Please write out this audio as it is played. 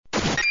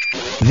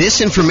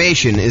This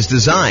information is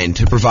designed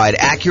to provide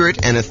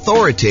accurate and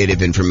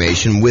authoritative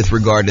information with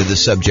regard to the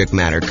subject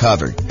matter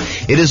covered.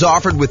 It is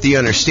offered with the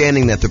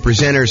understanding that the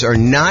presenters are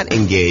not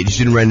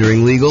engaged in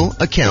rendering legal,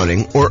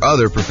 accounting, or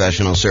other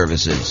professional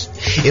services.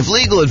 If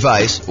legal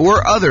advice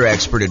or other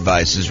expert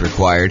advice is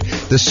required,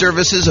 the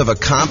services of a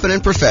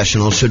competent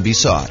professional should be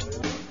sought.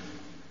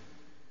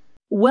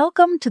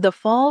 Welcome to the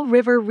Fall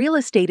River Real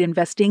Estate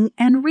Investing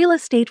and Real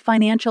Estate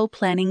Financial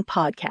Planning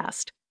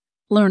Podcast.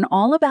 Learn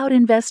all about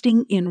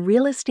investing in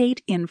real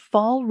estate in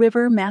Fall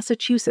River,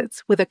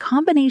 Massachusetts, with a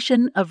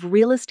combination of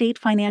real estate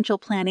financial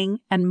planning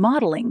and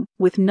modeling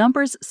with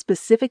numbers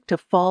specific to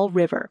Fall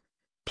River,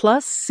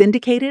 plus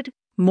syndicated,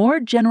 more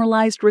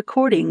generalized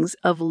recordings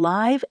of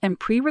live and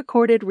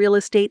pre-recorded real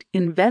estate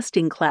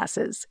investing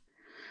classes.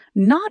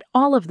 Not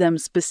all of them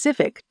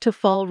specific to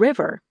Fall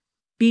River.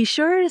 Be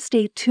sure to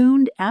stay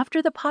tuned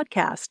after the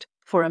podcast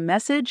for a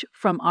message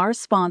from our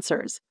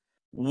sponsors.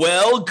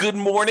 Well, good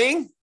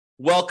morning.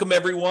 Welcome,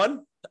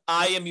 everyone.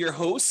 I am your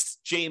host,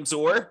 James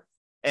Orr,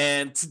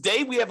 and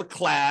today we have a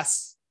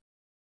class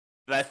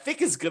that I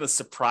think is going to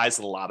surprise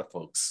a lot of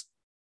folks.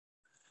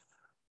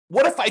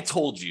 What if I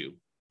told you,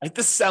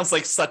 this sounds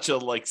like such a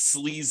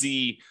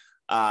sleazy,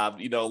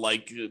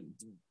 infomercial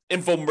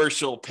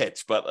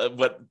pitch,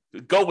 but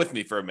go with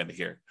me for a minute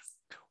here.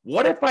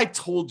 What if I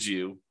told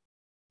you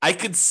I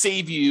could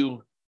save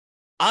you,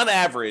 on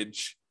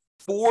average,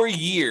 4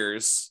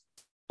 years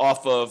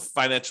off of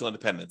financial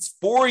independence,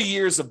 4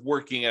 years of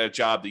working at a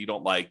job that you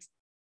don't like,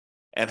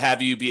 and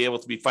have you be able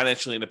to be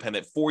financially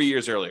independent 4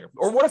 years earlier?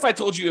 Or what if I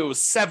told you it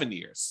was 7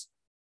 years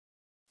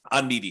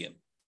on median?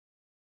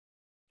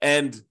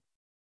 And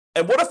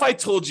what if I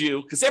told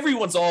you, because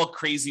everyone's all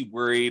crazy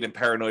worried and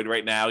paranoid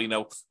right now,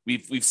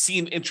 we've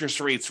seen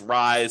interest rates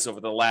rise over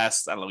the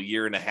last,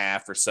 year and a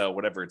half or so,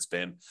 whatever it's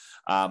been.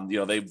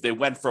 They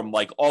went from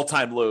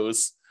all-time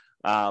lows.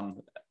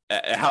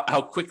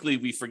 How quickly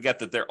we forget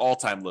that they're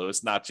all-time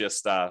lows, not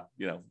just,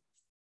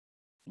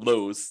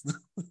 lows,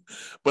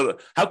 but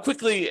how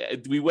quickly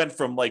we went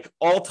from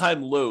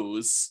all-time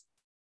lows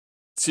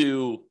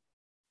to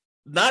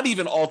not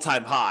even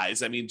all-time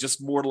highs. I mean,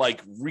 just more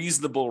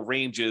reasonable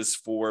ranges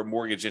for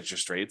mortgage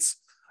interest rates,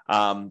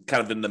 kind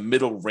of in the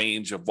middle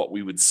range of what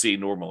we would see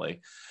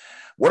normally.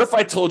 What if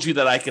I told you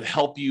that I could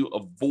help you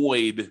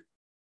avoid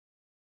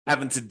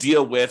having to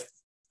deal with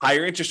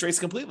higher interest rates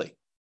completely?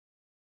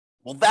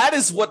 Well, that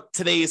is what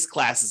today's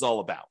class is all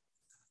about.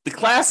 The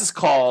class is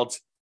called,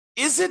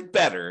 Is It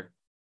Better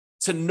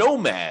to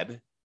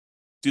Nomad,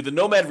 do the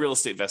Nomad real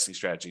estate investing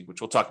strategy,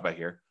 which we'll talk about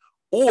here,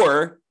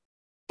 or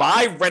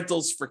buy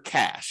rentals for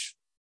cash?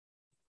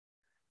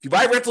 If you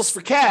buy rentals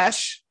for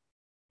cash,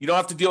 you don't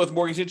have to deal with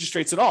mortgage interest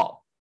rates at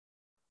all.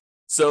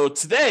 So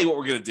today, what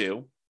we're going to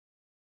do,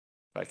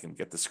 if I can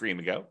get the screen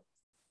to go,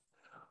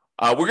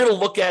 we're going to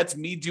look at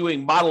me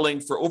doing modeling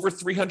for over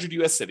 300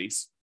 U.S.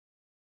 cities.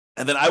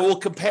 And then I will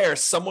compare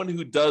someone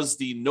who does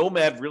the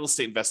Nomad real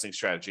estate investing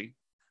strategy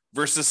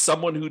versus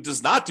someone who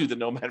does not do the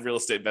Nomad real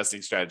estate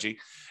investing strategy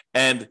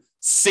and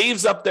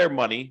saves up their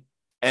money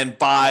and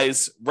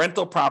buys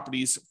rental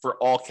properties for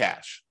all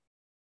cash.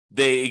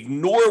 They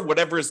ignore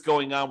whatever is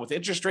going on with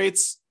interest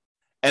rates.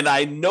 And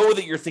I know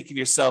that you're thinking to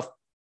yourself,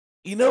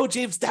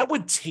 James, that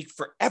would take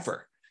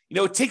forever.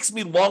 It takes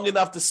me long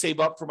enough to save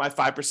up for my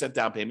 5%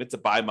 down payment to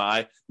buy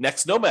my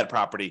next Nomad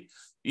property.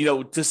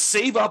 To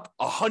save up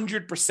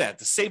 100%,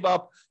 to save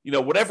up,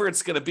 whatever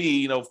it's going to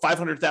be,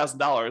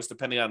 $500,000,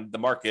 depending on the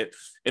market,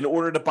 in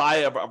order to buy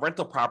a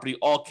rental property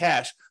all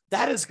cash,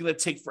 that is going to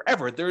take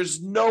forever.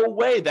 There's no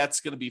way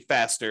that's going to be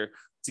faster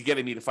to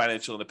getting me to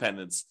financial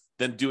independence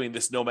than doing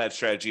this Nomad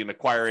strategy and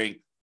acquiring,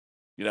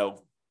 10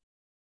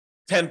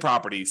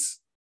 properties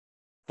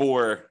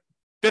for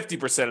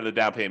 50% of the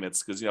down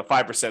payments, because,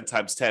 5%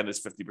 times 10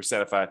 is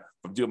 50% if I'm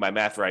doing my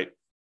math right.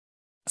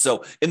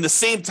 So in the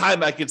same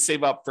time I could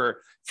save up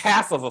for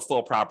half of a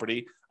full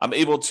property, I'm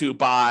able to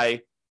buy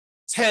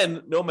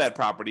 10 Nomad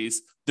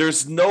properties.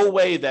 There's no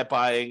way that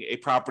buying a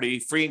property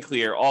free and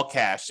clear, all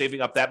cash, saving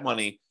up that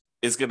money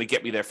is going to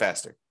get me there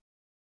faster.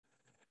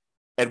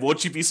 And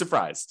won't you be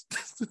surprised?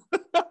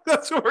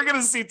 That's what we're going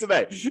to see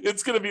today.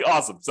 It's going to be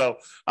awesome. So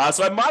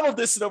I modeled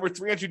this in over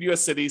 300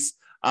 U.S. cities.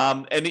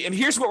 And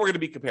here's what we're going to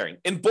be comparing.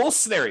 In both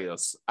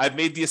scenarios, I've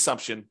made the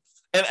assumption,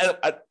 and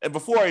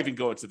before I even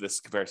go into this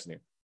comparison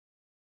here,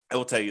 I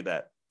will tell you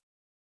that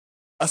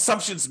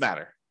assumptions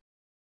matter.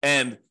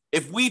 And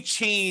if we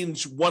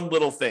change one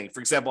little thing, for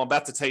example, I'm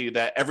about to tell you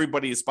that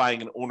everybody is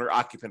buying an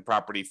owner-occupant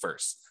property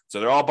first. So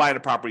they're all buying a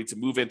property to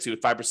move into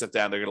 5%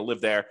 down. They're going to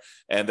live there,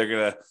 and they're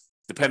going to,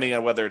 depending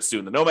on whether it's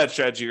doing the Nomad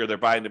strategy or they're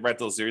buying the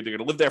rentals, they're either going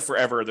to live there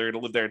forever or they're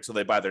going to live there until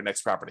they buy their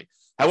next property.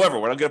 However,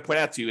 what I'm going to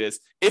point out to you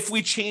is if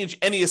we change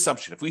any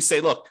assumption, if we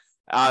say, look,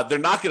 they're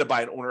not going to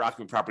buy an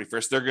owner-occupant property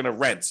first. They're going to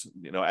rent,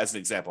 as an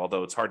example,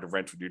 although it's hard to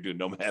rent when you're doing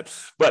Nomad,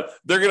 but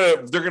they're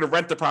going to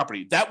rent the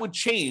property. That would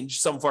change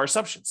some of our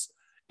assumptions.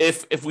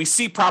 If we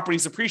see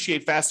properties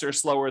appreciate faster or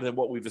slower than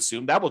what we've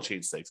assumed, that will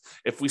change things.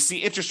 If we see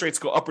interest rates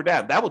go up or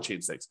down, that will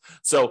change things.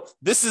 So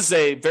this is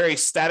a very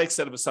static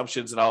set of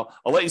assumptions, and I'll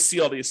let you see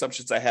all the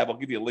assumptions I have. I'll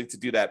give you a link to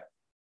do that.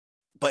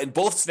 But in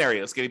both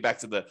scenarios, getting back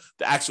to the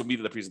actual meat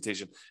of the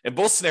presentation, in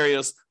both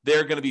scenarios,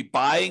 they're going to be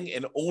buying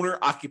an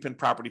owner-occupant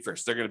property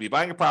first. They're going to be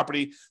buying a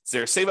property, so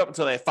they're save up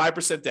until they have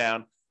 5%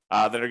 down.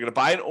 Then they're going to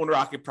buy an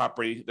owner-occupant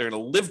property. They're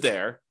going to live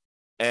there,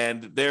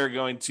 and they're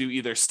going to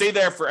either stay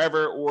there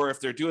forever, or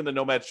if they're doing the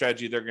Nomad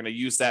strategy, they're going to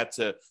use that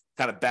to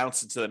kind of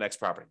bounce into the next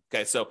property.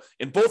 Okay, so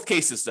in both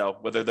cases, though,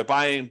 whether they're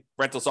buying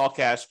rentals all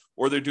cash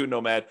or they're doing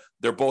Nomad,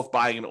 they're both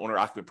buying an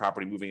owner-occupant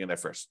property, moving in there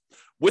first.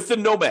 With the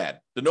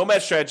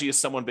Nomad strategy is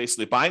someone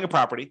basically buying a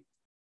property,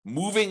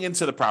 moving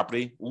into the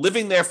property,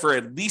 living there for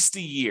at least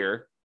a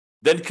year,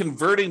 then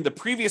converting the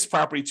previous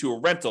property to a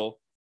rental,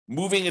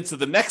 moving into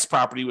the next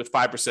property with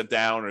 5%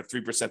 down or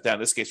 3% down. In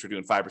this case, we're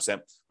doing 5%,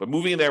 but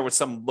moving in there with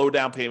some low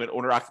down payment,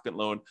 owner occupant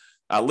loan,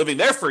 living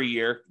there for a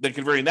year, then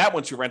converting that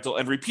one to rental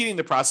and repeating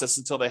the process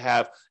until they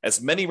have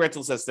as many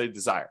rentals as they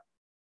desire.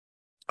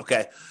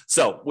 Okay,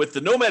 so with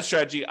the Nomad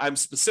strategy, I'm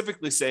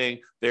specifically saying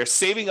they're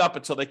saving up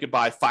until they could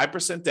buy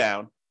 5%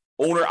 down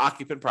owner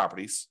occupant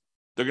properties.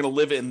 They're going to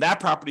live in that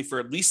property for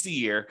at least a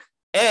year,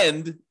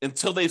 and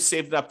until they've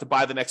saved up to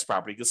buy the next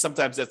property, because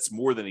sometimes that's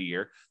more than a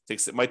year.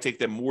 It might take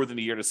them more than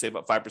a year to save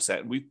up 5%.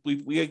 And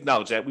we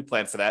acknowledge that. We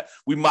plan for that.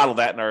 We model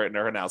that in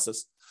our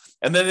analysis.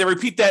 And then they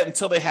repeat that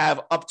until they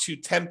have up to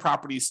 10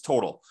 properties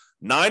total,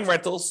 9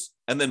 rentals,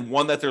 and then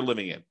one that they're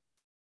living in.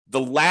 The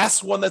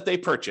last one that they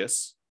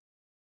purchase,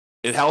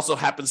 it also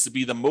happens to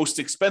be the most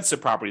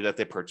expensive property that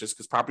they purchase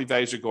because property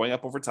values are going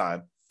up over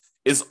time,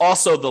 is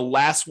also the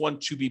last one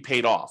to be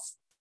paid off.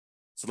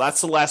 So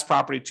that's the last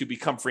property to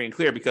become free and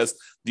clear, because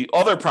the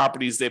other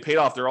properties they paid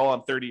off, they're all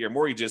on 30-year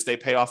mortgages. They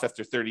pay off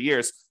after 30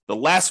 years. The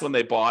last one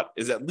they bought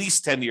is at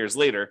least 10 years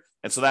later.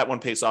 And so that one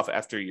pays off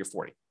after year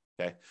 40.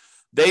 Okay.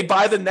 They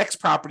buy the next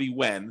property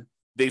when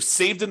they've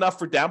saved enough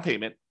for down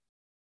payment,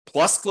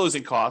 plus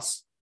closing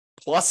costs,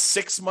 plus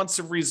 6 months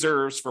of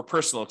reserves for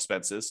personal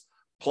expenses,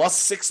 plus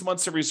 6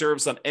 months of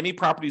reserves on any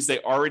properties they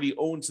already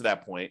own to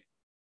that point,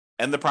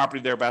 and the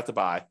property they're about to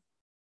buy.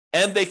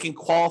 And they can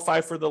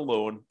qualify for the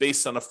loan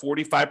based on a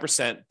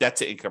 45% debt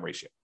to income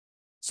ratio.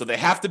 So they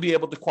have to be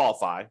able to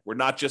qualify. We're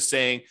not just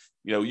saying,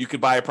 you could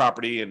buy a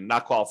property and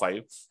not qualify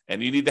you.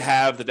 And you need to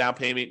have the down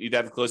payment, you need to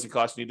have the closing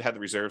costs, you need to have the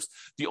reserves.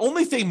 The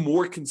only thing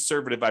more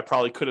conservative I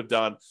probably could have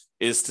done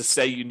is to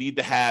say you need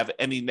to have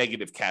any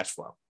negative cash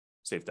flow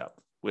saved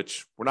up,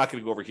 which we're not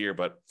going to go over here,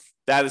 but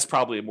that is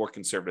probably a more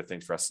conservative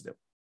thing for us to do.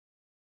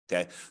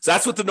 Okay. So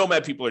that's what the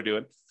Nomad people are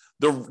doing.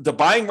 The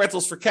buying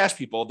rentals for cash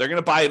people, they're going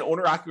to buy an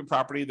owner-occupant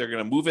property. They're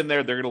going to move in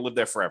there. They're going to live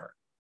there forever.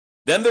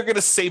 Then they're going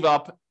to save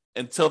up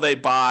until they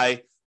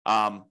buy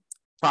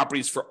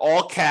properties for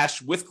all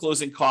cash with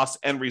closing costs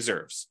and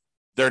reserves.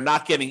 They're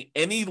not getting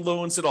any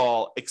loans at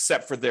all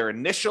except for their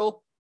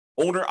initial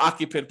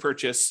owner-occupant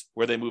purchase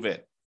where they move in.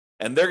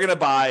 And they're going to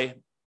buy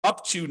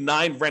up to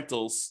 9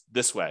 rentals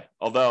this way.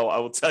 Although I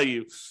will tell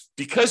you,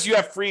 because you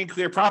have free and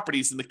clear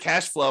properties and the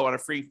cash flow on a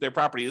free and clear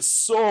property is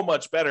so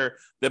much better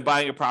than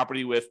buying a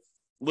property with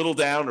little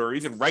down or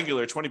even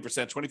regular 20%,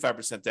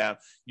 25% down,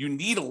 you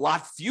need a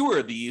lot fewer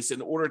of these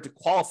in order to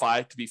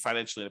qualify to be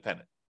financially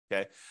independent.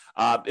 Okay.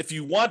 If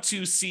you want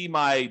to see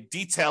my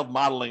detailed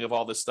modeling of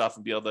all this stuff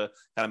and be able to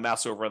kind of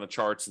mouse over on the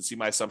charts and see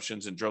my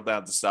assumptions and drill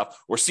down to stuff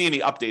or see any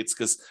updates,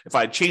 because if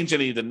I change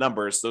any of the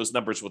numbers, those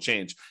numbers will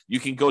change. You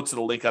can go to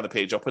the link on the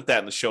page. I'll put that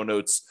in the show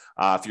notes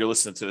if you're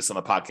listening to this on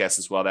the podcast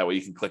as well. That way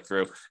you can click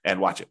through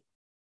and watch it.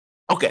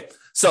 Okay.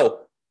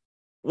 So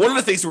one of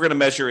the things we're going to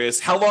measure is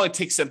how long it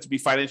takes them to be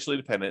financially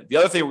independent. The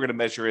other thing we're going to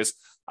measure is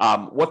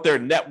what their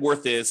net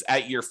worth is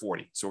at year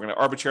 40. So we're going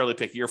to arbitrarily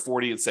pick year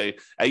 40 and say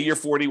at year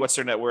 40, what's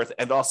their net worth?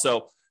 And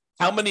also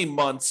how many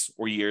months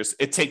or years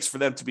it takes for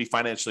them to be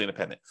financially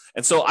independent.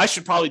 And so I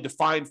should probably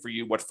define for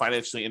you what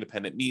financially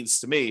independent means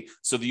to me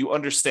so that you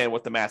understand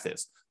what the math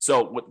is.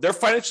 So they're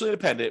financially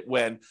independent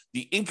when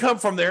the income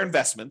from their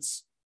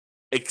investments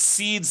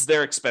exceeds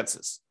their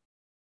expenses.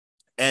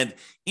 And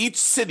each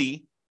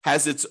city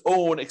has its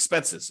own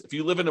expenses. If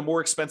you live in a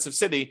more expensive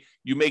city,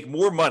 you make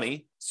more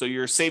money, so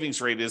your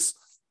savings rate is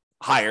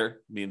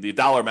higher. I mean, the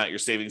dollar amount your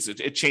savings,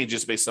 it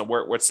changes based on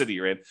what city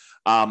you're in.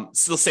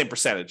 Still the same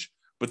percentage.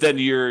 But then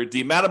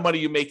the amount of money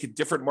you make in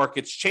different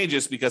markets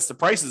changes because the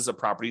prices of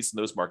properties in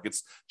those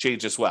markets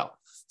change as well.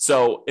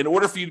 So in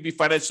order for you to be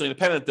financially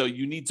independent, though,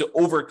 you need to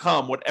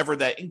overcome whatever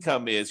that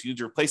income is. You need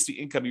to replace the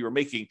income you were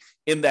making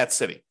in that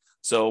city.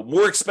 So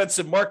more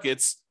expensive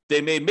markets, they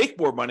may make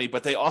more money,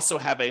 but they also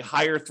have a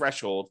higher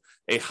threshold,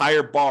 a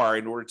higher bar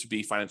in order to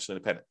be financially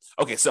independent.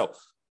 Okay, so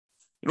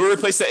in order to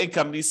replace that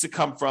income, it needs to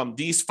come from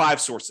these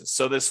 5 sources.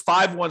 So there's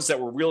 5 ones that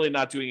we're really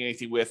not doing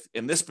anything with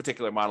in this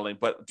particular modeling,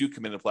 but do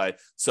come into play.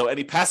 So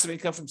any passive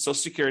income from Social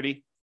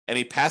Security,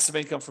 any passive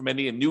income from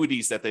any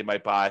annuities that they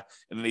might buy,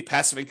 and any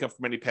passive income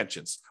from any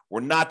pensions.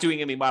 We're not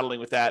doing any modeling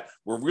with that.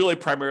 We're really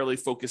primarily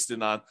focused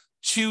in on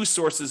 2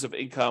 sources of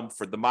income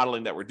for the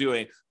modeling that we're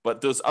doing,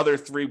 but those other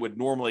 3 would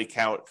normally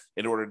count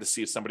in order to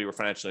see if somebody were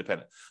financially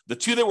independent. The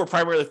 2 that we're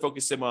primarily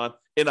focusing on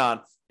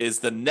is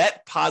the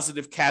net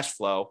positive cash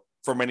flow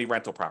from any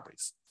rental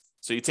properties.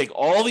 So you take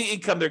all the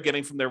income they're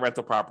getting from their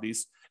rental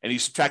properties and you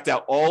subtract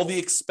out all the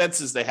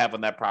expenses they have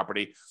on that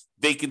property,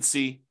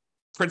 vacancy,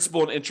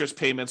 principal and interest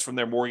payments from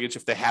their mortgage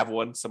if they have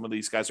one. Some of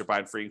these guys are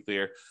buying free and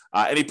clear.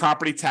 Any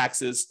property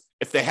taxes.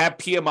 If they have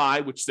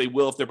PMI, which they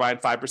will if they're buying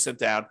 5%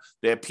 down,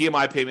 they have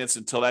PMI payments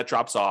until that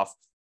drops off.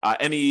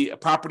 Any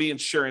property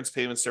insurance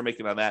payments they're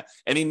making on that,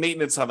 any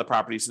maintenance on the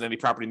properties, and any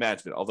property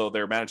management, although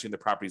they're managing the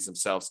properties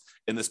themselves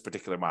in this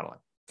particular modeling.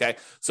 Okay,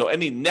 so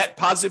any net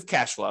positive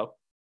cash flow,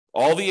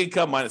 all the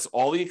income minus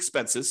all the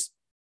expenses.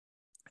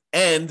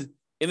 And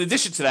in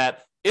addition to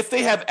that, if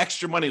they have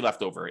extra money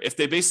left over, if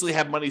they basically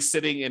have money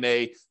sitting in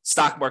a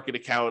stock market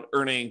account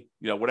earning,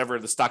 whatever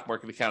the stock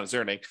market account is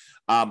earning,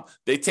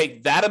 they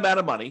take that amount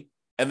of money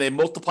and they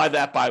multiply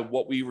that by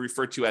what we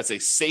refer to as a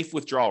safe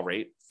withdrawal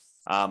rate.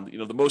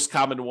 The most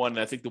common one,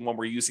 and I think the one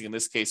we're using in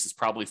this case is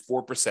probably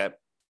 4%.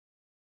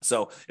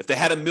 So if they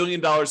had $1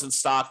 million in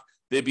stock,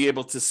 they'd be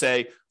able to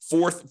say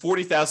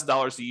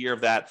 $40,000 a year of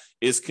that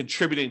is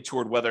contributing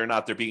toward whether or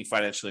not they're being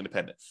financially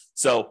independent.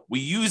 So we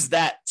use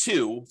that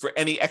too for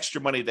any extra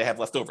money they have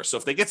left over. So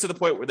if they get to the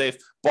point where they've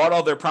bought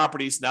all their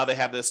properties, now they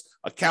have this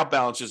account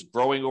balance just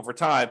growing over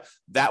time,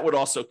 that would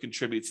also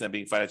contribute to them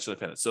being financially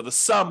independent. So the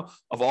sum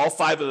of all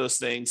 5 of those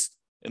things,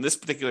 in this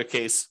particular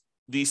case,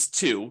 these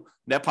 2,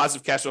 net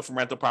positive cash flow from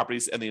rental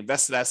properties and the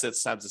invested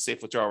assets times the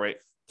safe withdrawal rate,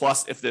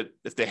 plus if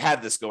they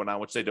had this going on,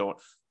 which they don't,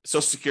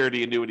 Social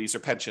Security, annuities, or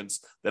pensions,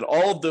 then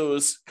all of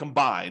those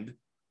combined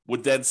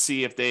would then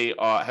see if they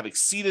have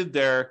exceeded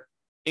their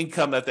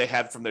income that they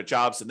had from their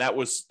jobs. And that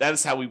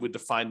is how we would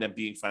define them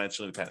being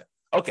financially independent.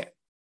 Okay,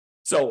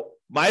 so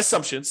my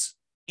assumptions,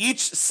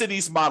 each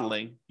city's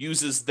modeling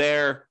uses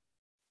their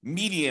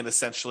median,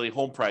 essentially,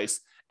 home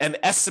price and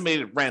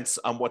estimated rents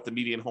on what the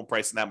median home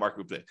price in that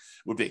market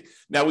would be.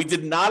 Now, we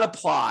did not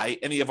apply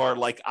any of our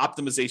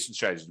optimization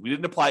strategies. We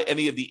didn't apply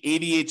any of the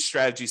 88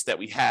 strategies that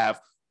we have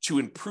to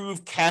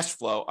improve cash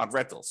flow on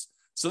rentals.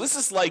 So this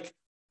is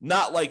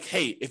not like,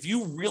 hey, if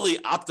you really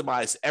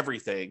optimize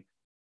everything,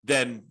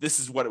 then this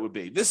is what it would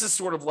be. This is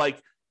sort of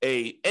like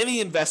any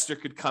investor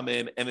could come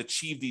in and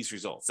achieve these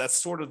results. That's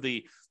sort of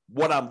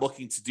what I'm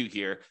looking to do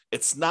here.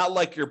 It's not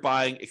like you're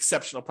buying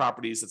exceptional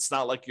properties. It's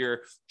not like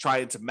you're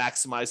trying to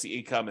maximize the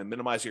income and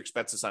minimize your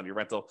expenses on your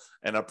rental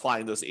and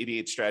applying those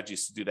 88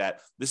 strategies to do that.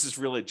 This is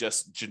really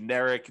just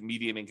generic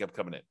median income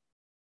coming in.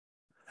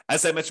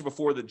 As I mentioned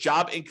before, the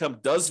job income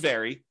does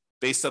vary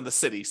based on the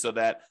city so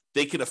that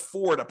they can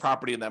afford a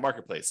property in that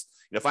marketplace.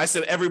 If I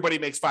said everybody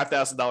makes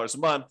 $5,000 a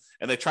month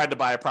and they tried to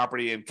buy a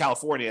property in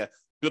California,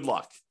 good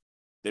luck.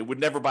 They would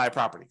never buy a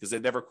property because they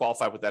never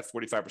qualify with that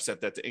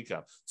 45% debt to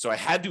income. So I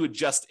had to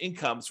adjust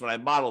incomes when I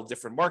modeled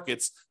different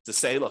markets to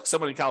say, look,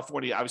 someone in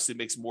California obviously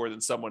makes more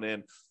than someone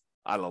in,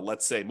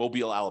 let's say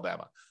Mobile,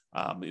 Alabama,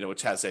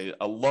 which has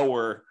a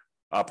lower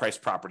price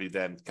property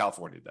than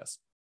California does.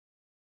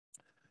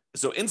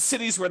 So in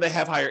cities where they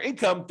have higher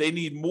income, they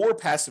need more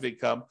passive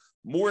income,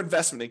 more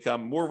investment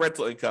income, more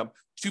rental income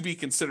to be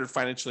considered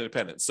financially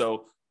independent.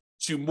 So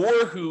to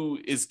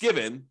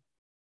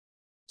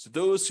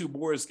those who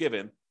more is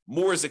given,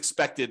 more is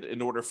expected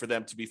in order for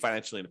them to be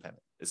financially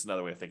independent. It's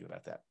another way of thinking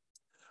about that.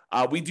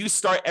 We do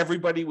start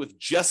everybody with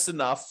just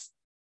enough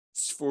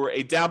for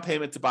a down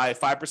payment to buy a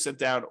 5%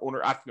 down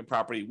owner-occupant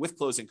property with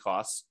closing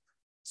costs.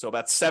 So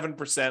about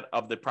 7%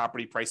 of the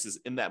property prices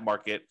in that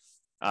market.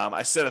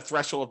 I set a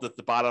threshold at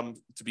the bottom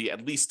to be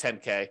at least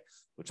 10K,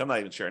 which I'm not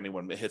even sure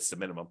anyone hits the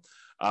minimum.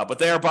 But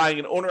they are buying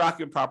an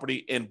owner-occupant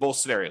property in both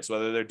scenarios,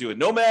 whether they're doing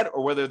Nomad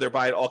or whether they're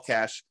buying all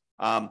cash.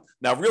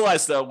 Now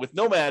realize though, with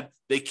Nomad,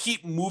 they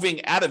keep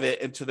moving out of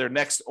it into their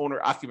next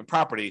owner-occupant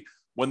property.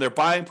 When they're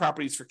buying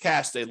properties for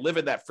cash, they live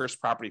in that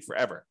first property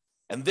forever.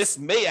 And this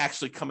may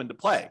actually come into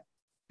play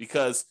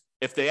because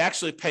if they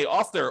actually pay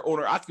off their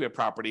owner-occupant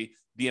property,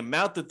 the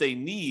amount that they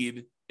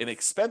need in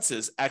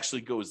expenses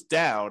actually goes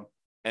down.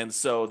 And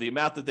so the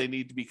amount that they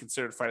need to be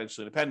considered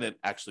financially independent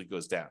actually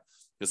goes down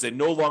because they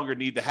no longer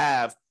need to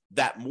have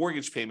that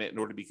mortgage payment in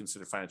order to be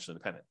considered financially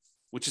independent,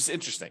 which is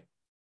interesting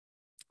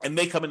and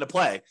may come into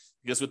play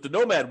because with the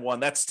Nomad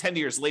one, that's 10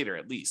 years later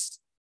at least,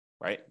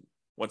 right?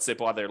 Once they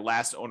bought their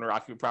last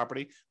owner-occupant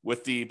property.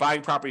 With the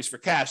buying properties for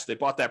cash, they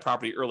bought that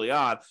property early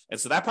on, and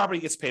so that property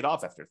gets paid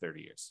off after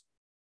 30 years.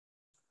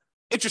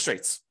 Interest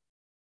rates.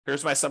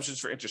 Here's my assumptions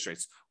for interest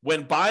rates.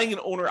 When buying an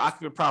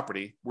owner-occupant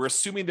property, we're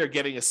assuming they're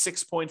getting a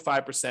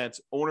 6.5%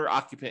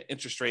 owner-occupant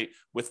interest rate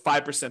with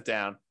 5%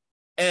 down.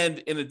 And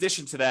in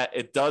addition to that,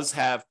 it does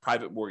have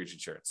private mortgage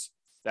insurance.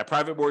 That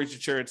private mortgage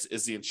insurance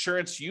is the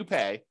insurance you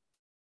pay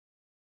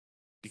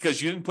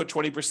because you didn't put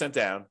 20%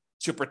 down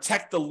to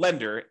protect the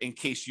lender in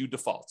case you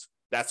default.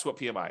 That's what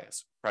PMI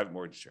is, private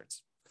mortgage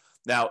insurance.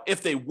 Now,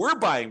 if they were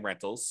buying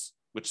rentals,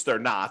 which they're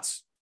not,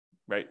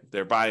 right?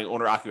 They're buying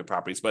owner-occupant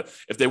properties. But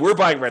if they were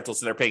buying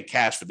rentals and they're paying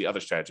cash for the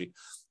other strategy,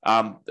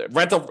 the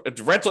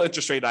rental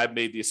interest rate, I've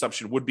made the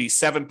assumption, would be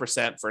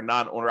 7% for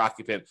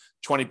non-owner-occupant,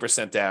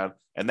 20% down,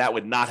 and that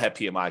would not have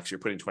PMI because you're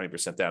putting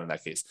 20% down in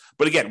that case.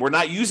 But again, we're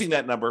not using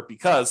that number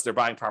because they're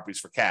buying properties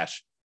for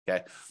cash.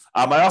 Okay.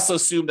 I also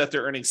assume that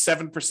they're earning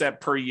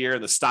 7% per year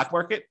in the stock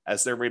market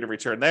as their rate of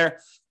return there.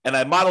 And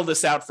I modeled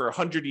this out for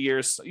 100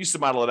 years. I used to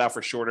model it out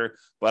for shorter,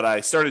 but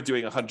I started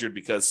doing 100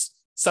 because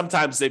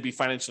sometimes they'd be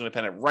financially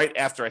independent right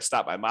after I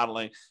stopped my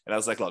modeling. And I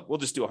was like, look, we'll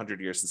just do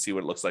 100 years and see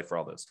what it looks like for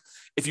all those.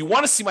 If you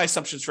want to see my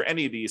assumptions for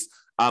any of these,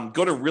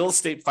 go to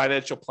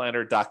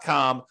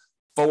realestatefinancialplanner.com/model,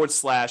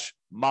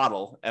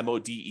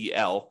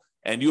 MODEL,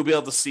 and you'll be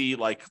able to see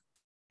like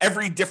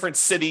every different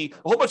city, a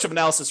whole bunch of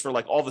analysis for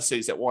like all the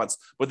cities at once,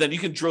 but then you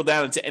can drill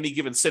down into any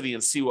given city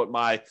and see what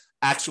my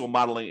actual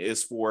modeling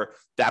is for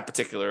that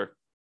particular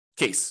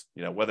case,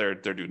 whether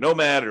they're doing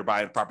Nomad or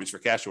buying properties for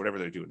cash or whatever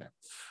they're doing there.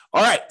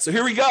 All right, so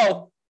here we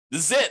go.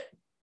 This is it.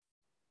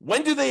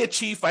 When do they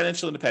achieve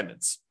financial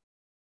independence?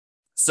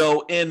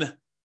 So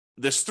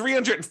there's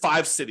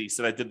 305 cities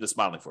that I did this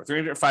modeling for,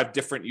 305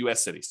 different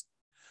US cities.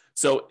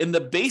 So in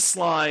the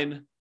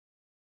baseline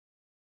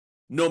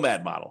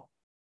Nomad model,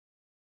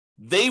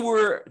 they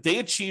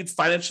achieved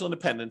financial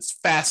independence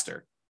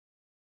faster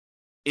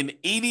in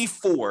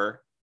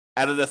 84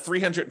 out of the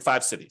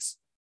 305 cities.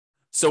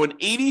 So in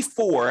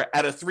 84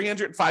 out of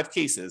 305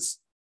 cases,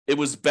 it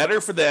was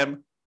better for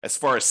them as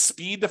far as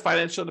speed to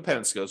financial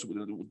independence goes,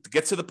 to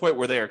get to the point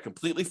where they are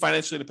completely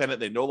financially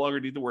independent. They no longer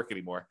need to work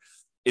anymore.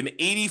 In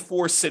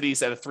 84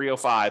 cities out of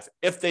 305,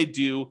 if they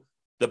do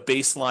the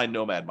baseline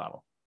Nomad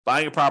model,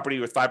 buying a property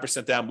with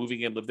 5% down,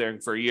 moving in, live there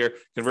for a year,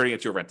 converting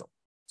it to a rental.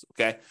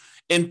 Okay.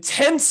 In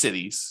 10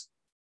 cities,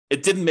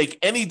 it didn't make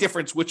any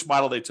difference which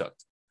model they took.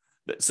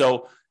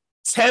 So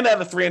 10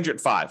 out of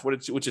 305,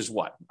 which is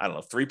what? I don't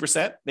know,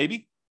 3%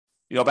 maybe?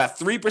 About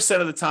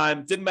 3% of the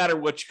time, didn't matter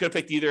what, you could have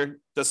picked either,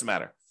 doesn't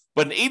matter.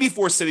 But in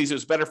 84 cities, it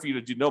was better for you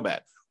to do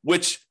Nomad,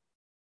 which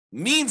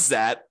means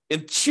that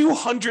in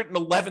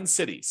 211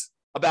 cities,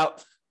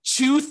 about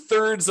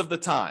 2/3 of the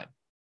time,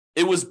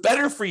 it was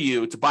better for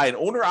you to buy an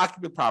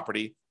owner-occupant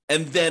property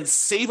and then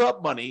save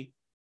up money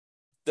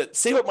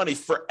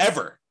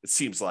forever, it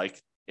seems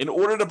like, in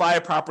order to buy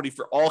a property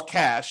for all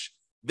cash,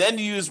 then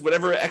use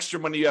whatever extra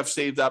money you have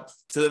saved up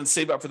to then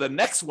save up for the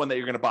next one that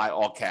you're going to buy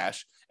all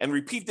cash, and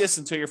repeat this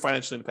until you're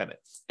financially independent.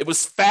 It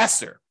was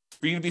faster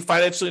for you to be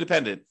financially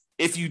independent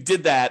if you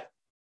did that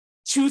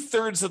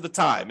 2/3 of the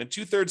time in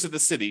 2/3 of the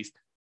cities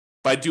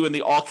by doing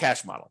the all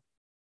cash model.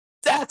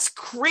 That's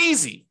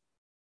crazy,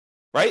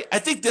 right? I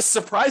think this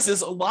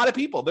surprises a lot of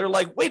people. They're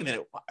like, wait a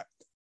minute,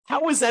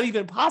 how is that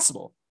even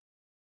possible?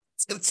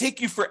 It's going to take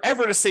you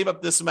forever to save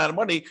up this amount of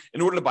money in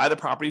order to buy the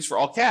properties for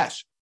all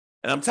cash.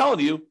 And I'm telling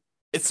you,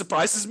 it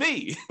surprises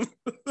me.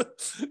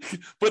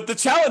 But the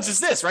challenge is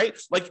this, right?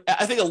 Like,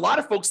 I think a lot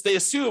of folks, they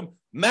assume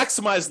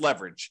maximize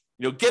leverage,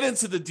 get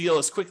into the deal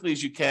as quickly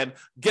as you can,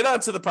 get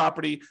onto the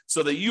property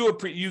so that you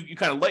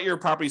kind of let your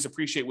properties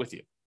appreciate with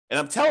you. And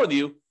I'm telling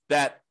you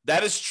that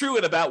is true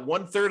in about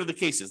 1/3 of the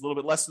cases, a little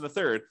bit less than a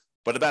third,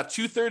 but about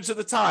 2/3 of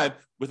the time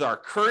with our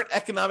current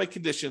economic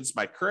conditions,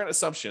 my current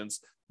assumptions,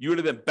 you would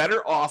have been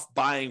better off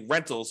buying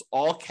rentals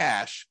all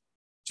cash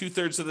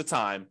 2/3 of the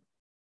time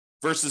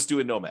versus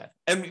doing Nomad.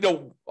 And,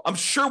 I'm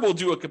sure we'll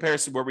do a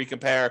comparison where we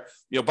compare,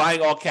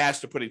 buying all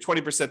cash to putting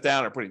 20%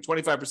 down or putting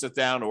 25%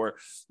 down, or,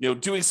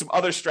 doing some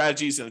other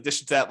strategies in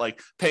addition to that,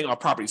 like paying off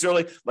properties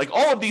early. Like,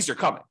 all of these are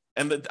coming.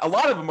 And a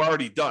lot of them are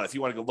already done if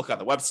you want to go look on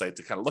the website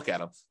to kind of look at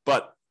them.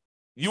 But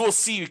you will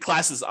see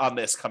classes on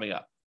this coming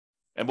up.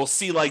 And we'll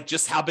see like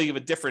just how big of a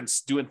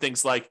difference doing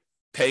things like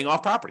paying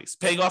off properties,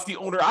 paying off the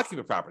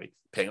owner-occupant property,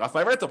 paying off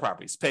my rental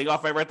properties, paying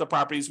off my rental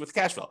properties with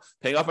cash flow,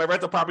 paying off my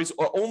rental properties,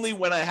 or only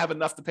when I have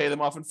enough to pay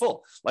them off in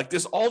full. Like,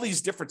 there's all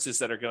these differences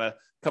that are going to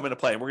come into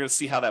play, and we're going to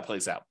see how that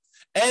plays out.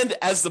 And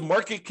as the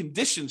market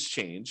conditions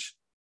change,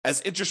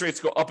 as interest rates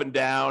go up and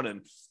down,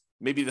 and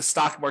maybe the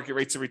stock market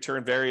rates of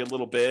return vary a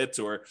little bit,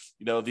 or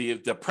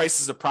the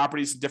prices of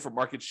properties in different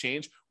markets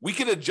change, we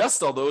can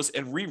adjust all those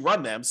and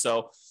rerun them.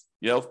 So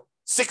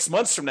 6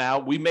 months from now,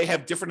 we may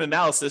have different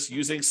analysis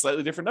using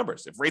slightly different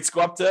numbers. If rates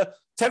go up to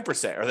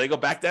 10% or they go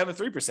back down to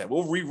 3%,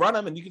 we'll rerun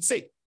them and you can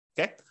see.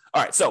 Okay.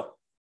 All right. So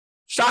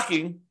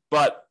shocking,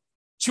 but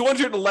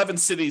 211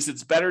 cities,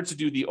 it's better to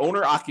do the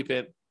owner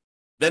occupant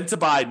than to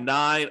buy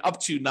up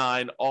to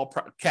nine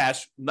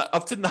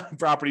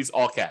properties,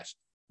 all cash,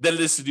 than it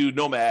is to do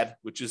Nomad,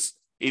 which is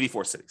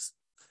 84 cities.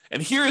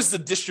 And here is the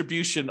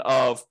distribution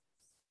of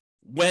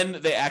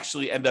when they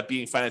actually end up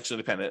being financially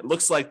independent. It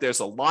looks like there's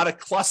a lot of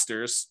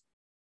clusters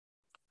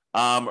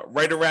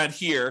right around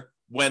here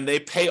when they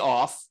pay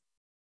off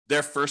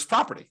their first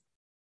property.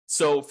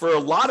 So for a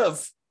lot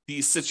of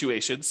these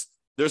situations,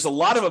 there's a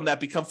lot of them that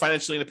become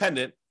financially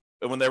independent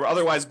when they were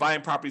otherwise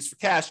buying properties for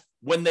cash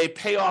when they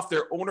pay off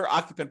their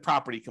owner-occupant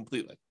property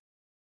completely,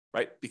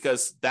 right?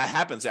 Because that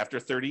happens after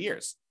 30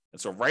 years. And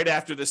so right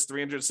after this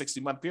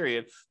 360-month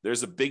period,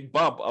 there's a big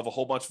bump of a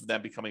whole bunch of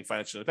them becoming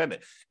financially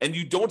independent. And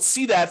you don't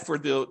see that for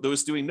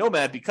those doing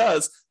Nomad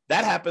because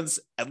that happens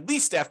at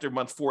least after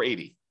month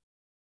 480,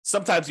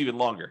 sometimes even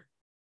longer.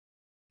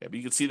 Okay, but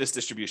you can see this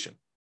distribution.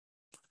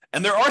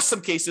 And there are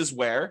some cases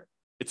where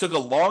it took a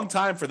long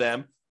time for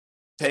them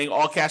paying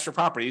all cash for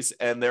properties,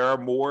 and there are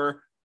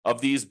more of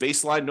these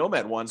baseline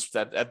Nomad ones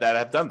that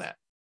have done that.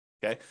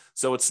 Okay,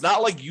 so it's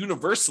not like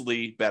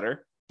universally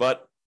better,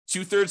 but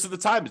 2/3 of the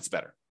time it's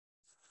better.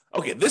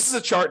 Okay, this is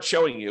a chart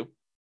showing you.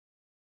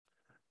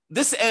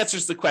 This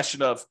answers the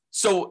question of,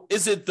 so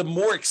is it the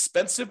more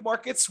expensive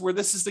markets where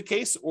this is the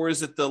case, or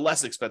is it the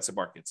less expensive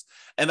markets?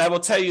 And I will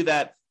tell you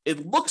that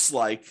it looks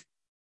like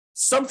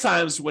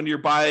sometimes when you're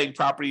buying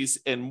properties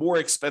in more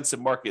expensive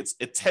markets,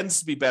 it tends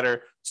to be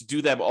better to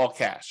do them all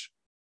cash,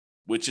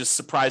 which is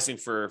surprising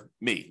for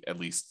me, at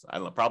least. I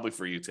don't know, probably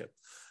for you too.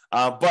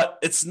 But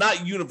it's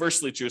not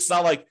universally true. It's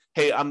not like,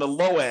 hey, on the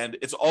low end,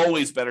 it's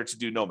always better to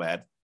do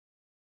Nomad.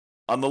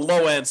 On the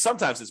low end,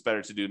 sometimes it's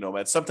better to do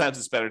Nomad. Sometimes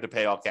it's better to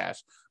pay all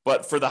cash.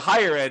 But for the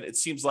higher end, it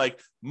seems like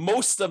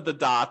most of the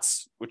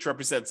dots, which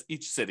represents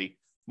each city,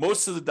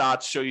 most of the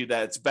dots show you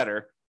that it's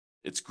better.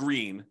 It's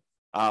green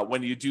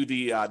when you do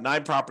the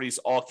 9 properties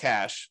all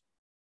cash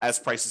as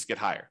prices get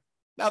higher.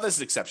 Now, this is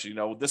an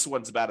exception. This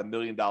one's about $1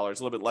 million, a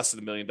little bit less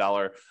than $1 million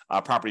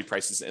property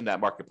prices in that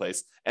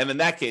marketplace. And in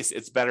that case,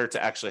 it's better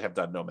to actually have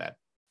done Nomad.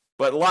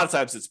 But a lot of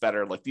times it's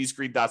better, like these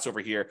green dots over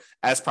here,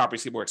 as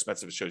properties get more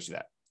expensive, it shows you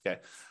that. Okay.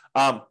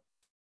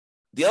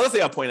 The other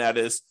thing I'll point out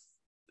is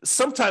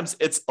sometimes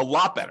it's a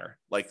lot better.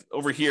 Like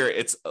over here,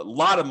 it's a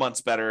lot of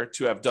months better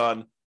to have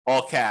done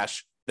all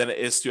cash than it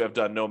is to have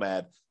done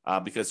Nomad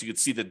because you can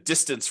see the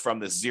distance from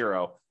this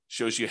 0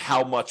 shows you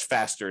how much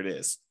faster it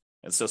is.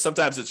 And so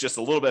sometimes it's just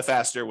a little bit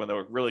faster when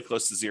they're really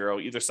close to 0,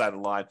 either side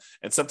of the line.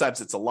 And sometimes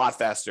it's a lot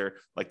faster.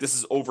 Like this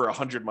is over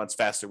 100 months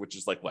faster, which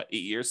is like what,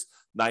 8 years,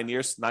 9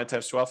 years, 9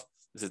 times 12,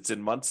 because it's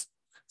in months.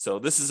 So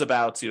this is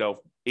about,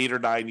 8 or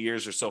 9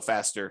 years or so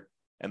faster.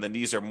 And then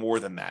these are more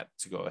than that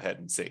to go ahead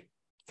and see.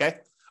 Okay.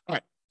 All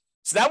right.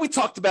 So now we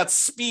talked about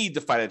speed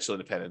to financial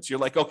independence. You're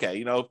like,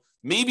 okay,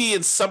 maybe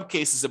in some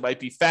cases it might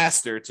be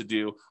faster to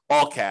do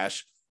all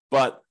cash,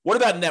 but what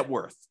about net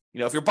worth?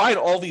 If you're buying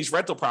all these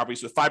rental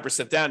properties with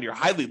 5% down, you're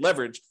highly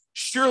leveraged.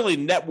 Surely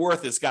net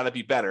worth has got to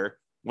be better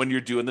when you're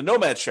doing the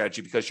Nomad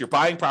strategy because you're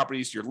buying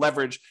properties, your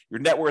leverage,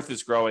 your net worth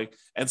is growing.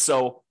 And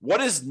so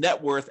what is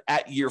net worth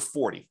at year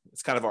 40?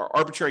 It's kind of our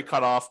arbitrary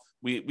cutoff.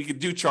 We could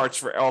do charts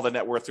for all the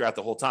net worth throughout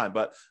the whole time,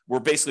 but we're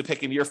basically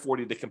picking year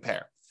 40 to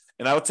compare.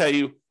 And I will tell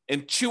you,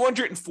 in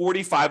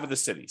 245 of the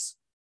cities,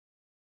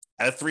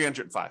 out of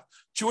 305,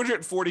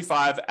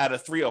 245 out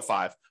of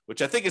 305,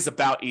 which I think is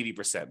about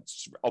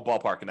 80%. I'll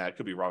ballpark in that. I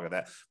could be wrong on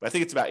that, but I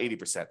think it's about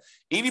 80%.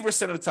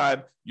 80% of the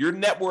time, your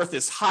net worth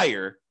is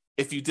higher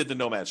if you did the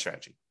Nomad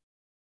strategy.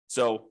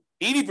 So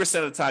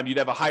 80% of the time, you'd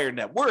have a higher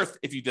net worth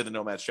if you did the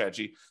Nomad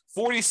strategy.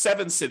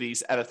 47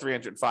 cities out of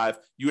 305,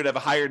 you would have a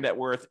higher net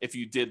worth if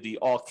you did the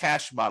all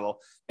cash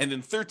model. And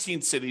in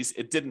 13 cities,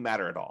 it didn't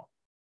matter at all.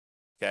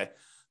 Okay.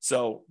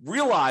 So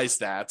realize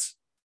that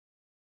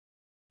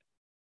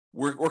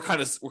we're kind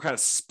of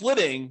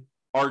splitting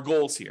our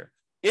goals here.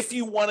 If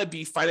you want to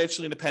be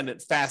financially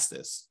independent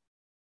fastest,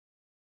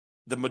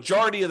 the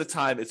majority of the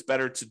time, it's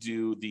better to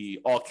do the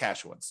all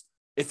cash ones.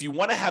 If you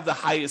want to have the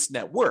highest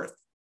net worth,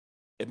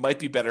 it might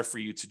be better for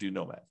you to do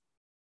Nomad.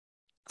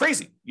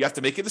 Crazy. You have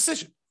to make a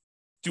decision.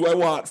 Do I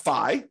want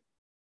FI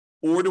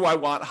or do I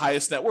want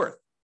highest net worth?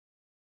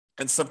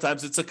 And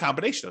sometimes it's a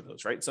combination of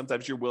those, right?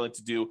 Sometimes you're willing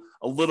to do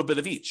a little bit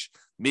of each.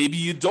 Maybe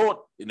you don't,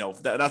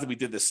 not that we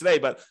did this today,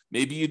 but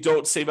maybe you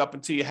don't save up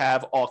until you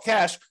have all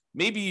cash.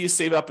 Maybe you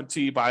save up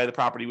until you buy the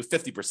property with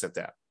 50%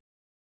 down.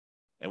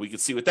 And we can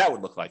see what that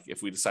would look like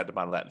if we decide to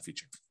model that in the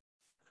future.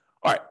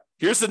 All right,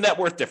 here's the net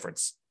worth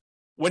difference.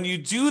 When you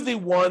do the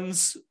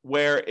ones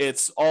where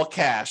it's all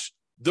cash,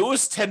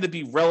 those tend to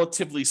be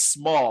relatively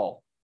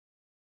small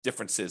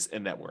differences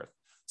in net worth.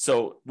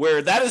 So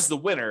where that is the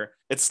winner,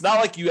 it's not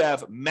like you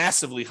have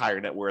massively higher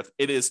net worth.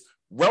 It is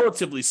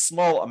relatively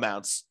small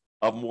amounts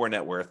of more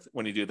net worth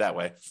when you do it that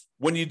way.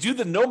 When you do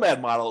the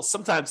Nomad model,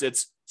 sometimes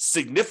it's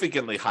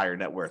significantly higher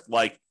net worth,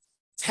 like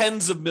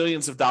tens of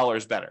millions of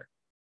dollars better.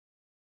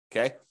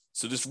 Okay.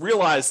 So just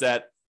realize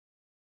that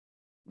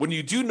when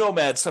you do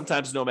Nomad,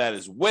 sometimes Nomad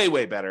is way,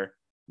 way better.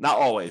 Not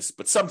always,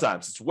 but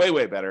sometimes it's way,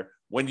 way better.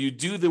 When you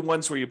do the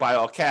ones where you buy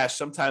all cash,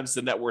 sometimes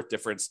the net worth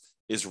difference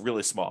is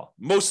really small.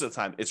 Most of the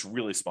time, it's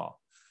really small.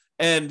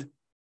 And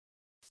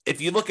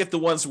if you look at the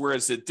ones where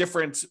it's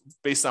different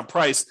based on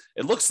price,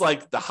 it looks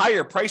like the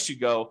higher price you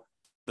go,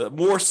 the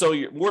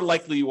more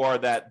likely you are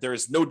that there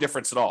is no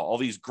difference at all. All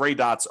these gray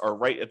dots are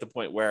right at the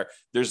point where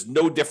there's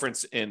no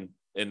difference in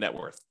net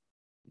worth.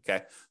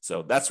 Okay,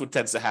 so that's what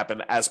tends to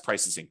happen as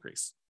prices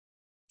increase.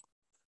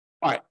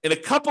 All right. In a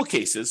couple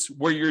cases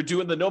where you're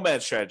doing the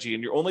Nomad strategy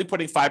and you're only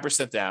putting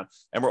 5% down,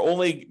 and we're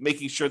only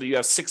making sure that you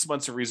have 6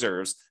 months of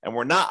reserves, and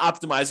we're not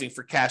optimizing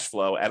for cash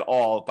flow at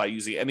all by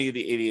using any of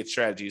the 88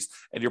 strategies,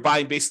 and you're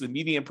buying basically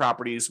median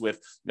properties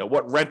with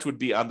what rent would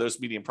be on those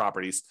median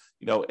properties,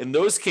 in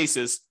those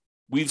cases,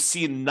 we've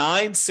seen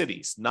 9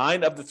 cities,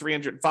 9 of the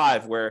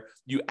 305, where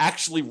you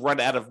actually run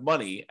out of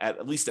money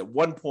at least at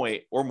one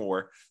point or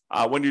more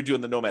when you're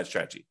doing the Nomad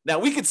strategy. Now,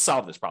 we could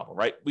solve this problem,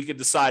 right? We could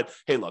decide,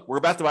 hey, look, we're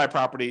about to buy a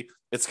property.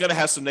 It's going to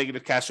have some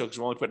negative cash flow because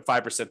we're only putting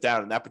 5%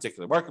 down in that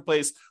particular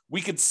marketplace.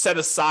 We could set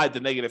aside the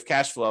negative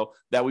cash flow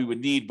that we would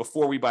need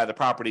before we buy the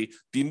property,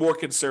 be more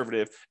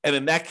conservative. And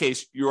in that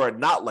case, you are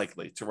not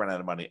likely to run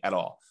out of money at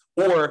all.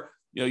 Or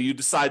you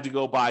decide to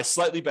go buy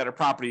slightly better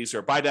properties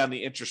or buy down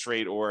the interest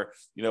rate or,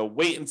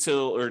 wait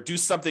until or do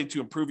something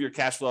to improve your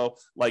cash flow,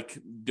 like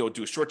do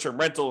a short-term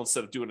rental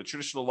instead of doing a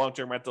traditional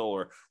long-term rental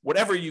or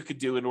whatever you could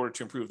do in order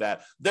to improve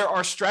that. There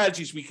are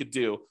strategies we could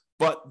do,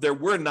 but there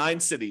were 9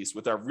 cities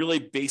with our really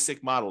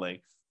basic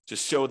modeling to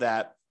show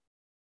that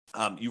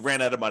you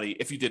ran out of money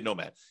if you did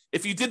Nomad.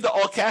 If you did the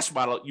all cash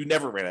model, you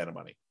never ran out of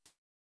money.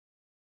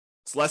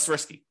 It's less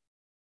risky.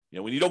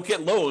 When you don't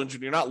get loans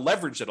and you're not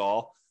leveraged at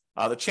all,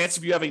 the chance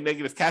of you having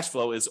negative cash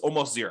flow is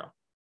almost zero.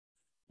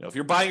 If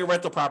you're buying a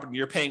rental property and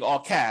you're paying all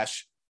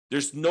cash,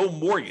 there's no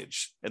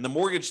mortgage. And the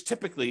mortgage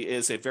typically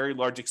is a very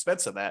large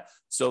expense on that.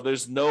 So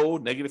there's no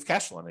negative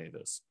cash flow on any of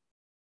those.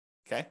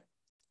 Okay.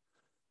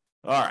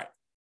 All right.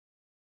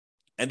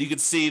 And you can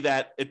see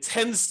that it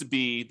tends to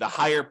be the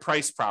higher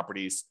price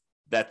properties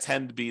that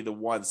tend to be the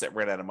ones that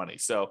ran out of money.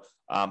 So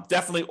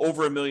definitely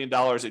over $1 million,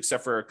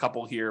 except for a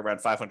couple here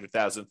around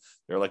 500,000.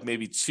 There were like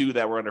maybe 2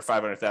 that were under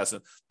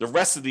 500,000. The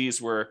rest of these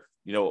were,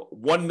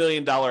 $1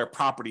 million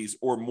properties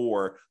or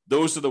more.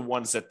 Those are the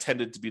ones that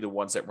tended to be the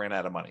ones that ran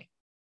out of money.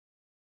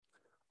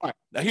 All right,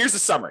 now here's the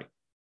summary.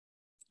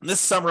 And this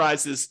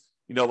summarizes,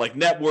 like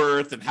net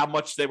worth and how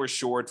much they were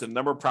short and the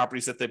number of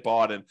properties that they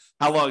bought and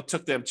how long it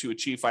took them to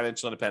achieve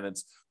financial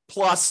independence,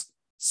 plus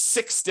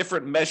 6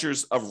 different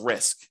measures of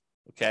risk.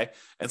 Okay.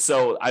 And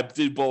so I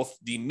did both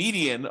the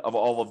median of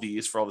all of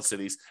these for all the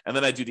cities, and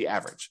then I do the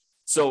average.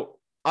 So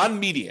on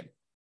median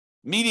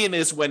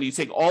is when you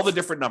take all the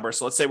different numbers.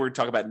 So let's say we're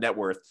talking about net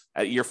worth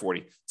at year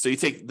 40. So you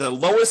take the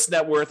lowest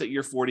net worth at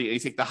year 40 and you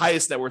take the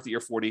highest net worth at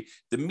year 40.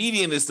 The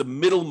median is the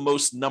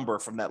middlemost number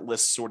from that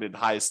list sorted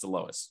highest to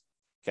lowest.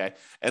 Okay.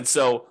 And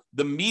so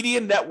the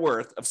median net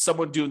worth of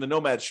someone doing the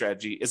Nomad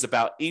strategy is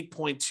about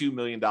 $8.2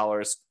 million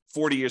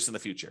 40 years in the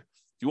future.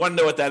 If you want to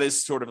know what that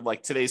is, sort of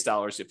like today's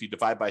dollars, if you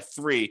divide by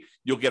 3,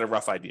 you'll get a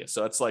rough idea.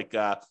 So it's like,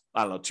 2.6,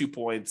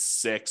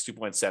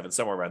 2.7,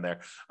 somewhere around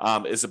there,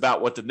 is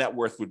about what the net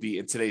worth would be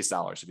in today's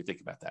dollars, if you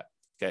think about that.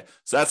 Okay.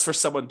 So that's for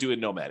someone doing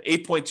Nomad.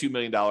 $8.2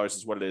 million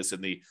is what it is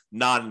in the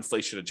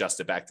non-inflation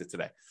adjusted back to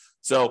today.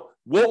 So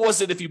what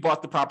was it if you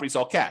bought the properties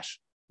all cash?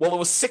 Well, it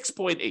was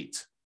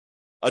 6.8,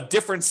 a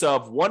difference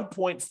of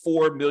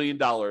 $1.4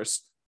 million.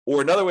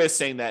 Or another way of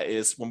saying that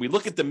is when we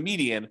look at the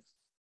median,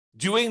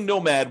 doing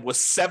Nomad was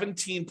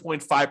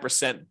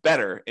 17.5%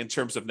 better in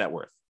terms of net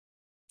worth.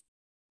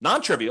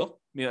 Non-trivial.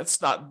 It's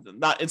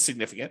not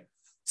insignificant.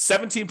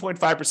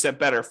 17.5%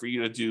 better for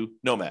you to do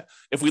Nomad.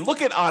 If we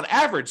look at on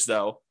average,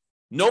 though,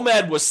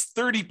 Nomad was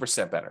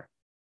 30% better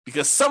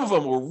because some of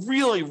them were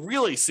really,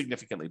 really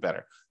significantly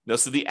better.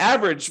 So the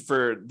average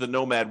for the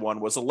Nomad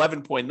one was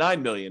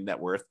 11.9 million net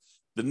worth.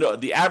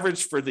 The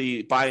average for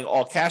the buying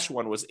all cash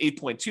one was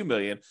 8.2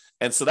 million.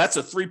 And so that's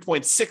a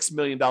 $3.6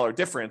 million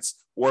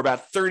difference, or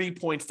about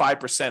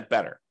 30.5%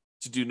 better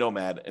to do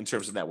Nomad in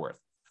terms of net worth.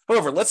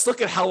 However, let's look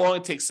at how long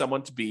it takes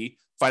someone to be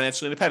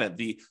financially independent,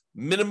 the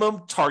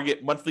minimum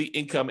target monthly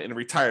income in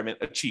retirement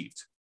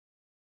achieved.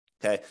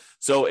 Okay.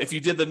 So if you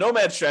did the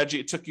Nomad strategy,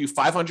 it took you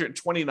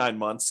 529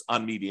 months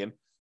on median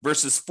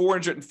versus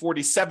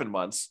 447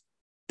 months.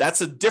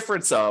 That's a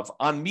difference of,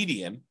 on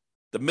median,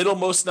 the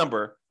middlemost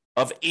number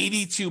of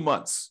 82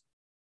 months.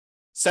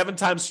 7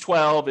 times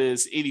 12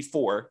 is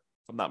 84,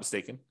 if I'm not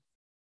mistaken.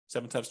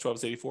 7 times 12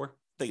 is 84. I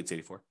think it's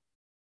 84.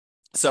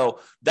 So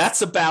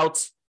that's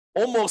about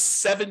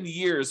almost 7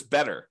 years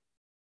better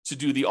to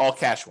do the all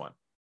cash one.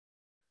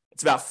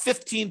 It's about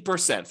 15%,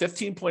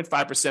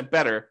 15.5%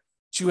 better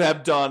to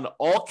have done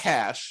all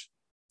cash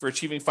for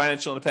achieving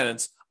financial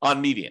independence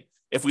on median.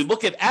 If we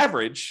look at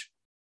average,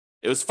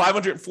 it was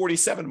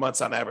 547 months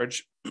on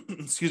average,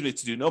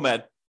 to do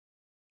Nomad,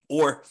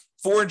 or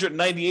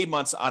 498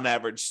 months on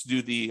average to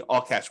do the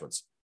all cash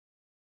ones.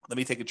 Let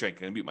me take a drink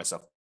and mute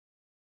myself.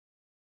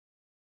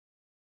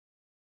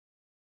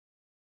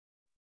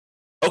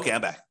 Okay,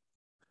 I'm back.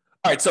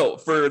 All right, so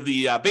for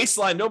the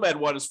baseline Nomad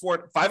one is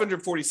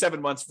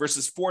 547 months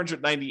versus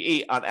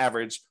 498 on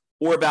average,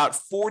 or about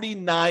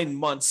 49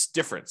 months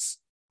difference.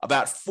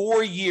 About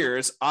 4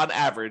 years on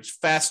average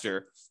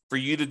faster for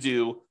you to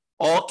do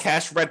all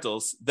cash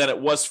rentals than it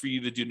was for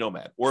you to do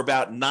Nomad, or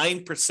about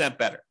 9%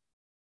 better.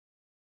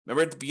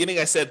 Remember at the beginning,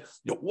 I said,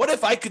 what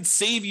if I could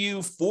save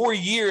you 4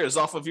 years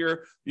off of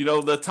your,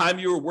 the time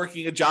you were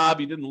working a job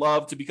you didn't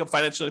love to become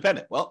financially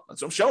independent? Well,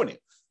 that's what I'm showing you.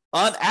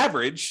 On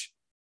average,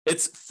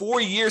 It's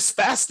 4 years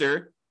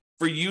faster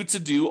for you to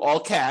do all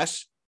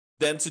cash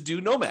than to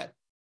do Nomad.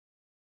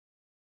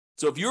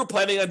 So if you were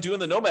planning on doing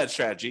the Nomad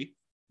strategy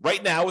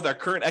right now with our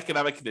current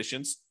economic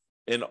conditions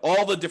in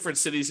all the different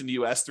cities in the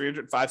US,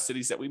 305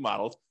 cities that we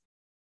modeled,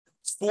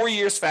 it's 4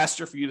 years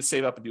faster for you to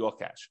save up and do all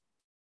cash.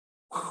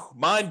 Whew,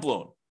 mind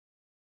blown.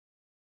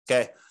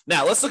 Okay.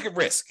 Now let's look at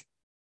risk.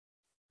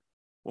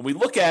 When we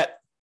look at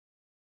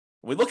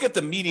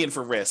the median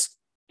for risk,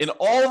 in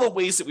all the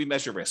ways that we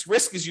measure risk,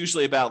 risk is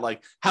usually about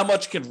like how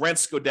much can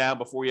rents go down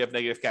before you have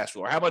negative cash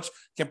flow, or how much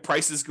can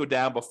prices go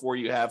down before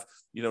you have,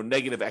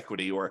 negative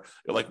equity, or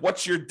like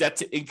what's your debt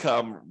to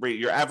income rate,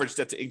 your average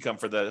debt to income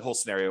for the whole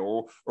scenario,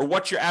 or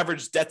what's your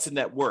average debt to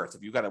net worth.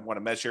 If you kind of want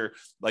to measure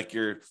like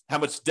how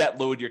much debt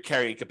load you're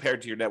carrying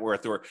compared to your net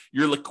worth, or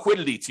your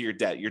liquidity to your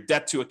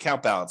debt to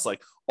account balance,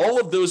 like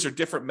all of those are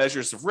different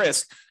measures of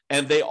risk.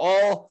 And a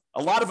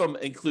lot of them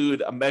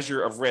include a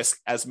measure of risk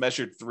as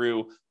measured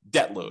through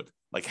debt load,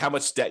 like how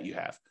much debt you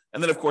have.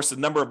 And then, of course, the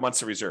number of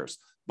months of reserves.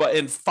 But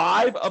in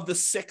 5 of the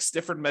 6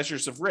 different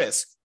measures of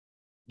risk,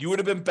 you would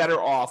have been better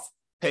off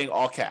paying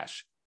all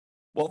cash.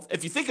 Well,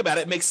 if you think about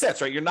it, it makes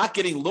sense, right? You're not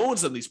getting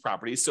loans on these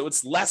properties, so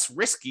it's less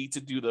risky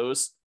to do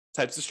those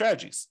types of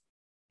strategies.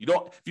 If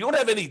you don't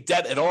have any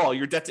debt at all,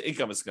 your debt to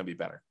income is going to be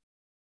better,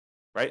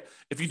 right?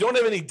 If you don't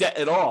have any debt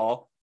at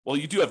all, well,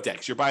 you do have debt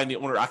because you're buying the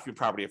owner-occupant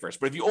property at first.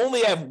 But if you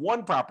only have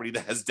one property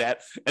that has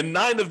debt and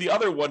 9 of the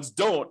other ones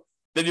don't,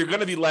 then you're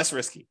going to be less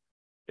risky.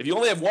 If you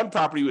only have one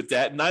property with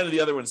debt, 9 of the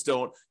other ones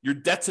don't, your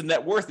debt to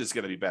net worth is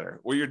going to be better,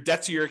 or your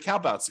debt to your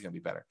account balance is going to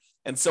be better.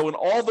 And so in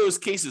all those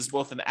cases,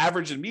 both an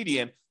average and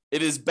median,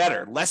 it is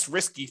better, less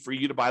risky for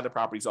you to buy the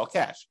properties all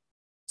cash.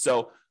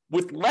 So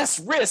with less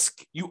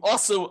risk, you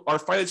also are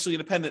financially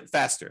independent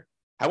faster.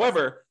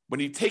 However, when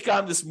you take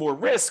on this more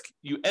risk,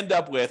 you end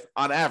up with,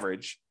 on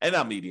average and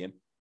on median,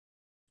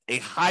 a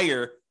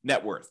higher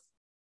net worth.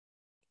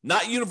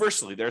 Not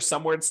universally. There's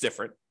somewhere it's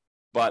different,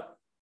 but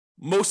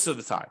most of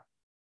the time.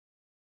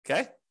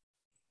 Okay?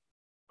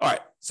 All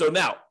right. So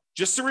now,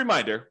 just a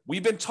reminder,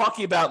 we've been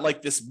talking about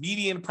like this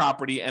median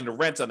property and the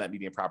rent on that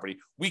median property.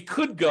 We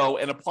could go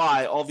and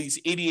apply all these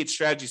 88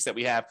 strategies that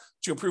we have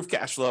to improve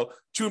cash flow,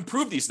 to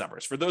improve these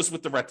numbers for those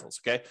with the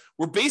rentals. Okay?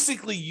 We're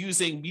basically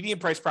using median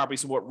price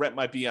properties and what rent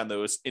might be on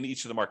those in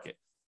each of the market.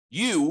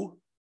 You,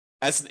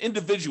 as an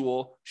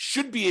individual,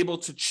 should be able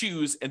to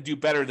choose and do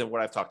better than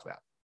what I've talked about.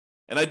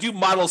 And I do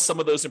model some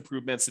of those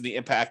improvements and the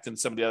impact and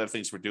some of the other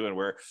things we're doing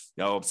where,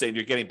 I'm saying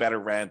you're getting better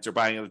rent or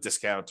buying at a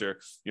discount, or,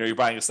 you're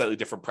buying a slightly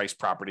different price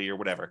property or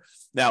whatever.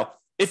 Now,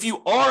 if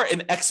you are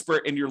an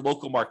expert in your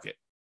local market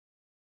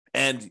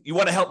and you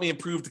want to help me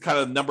improve the kind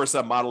of numbers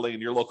I'm modeling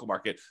in your local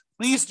market,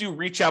 please do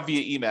reach out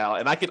via email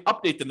and I can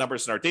update the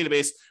numbers in our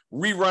database,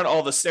 rerun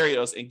all the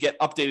scenarios, and get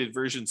updated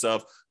versions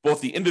of both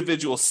the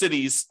individual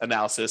cities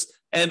analysis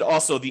and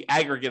also the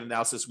aggregate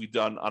analysis we've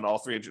done on all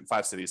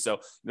 305 cities. So,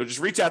 just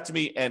reach out to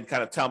me and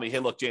kind of tell me, hey,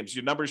 look, James,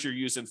 your numbers you're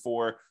using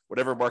for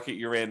whatever market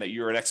you're in that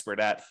you're an expert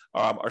at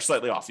are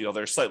slightly off.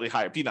 They're slightly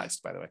higher. Be nice,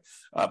 by the way.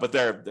 But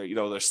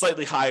they're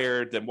slightly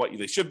higher than what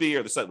they should be,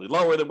 or they're slightly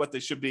lower than what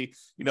they should be.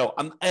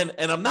 I'm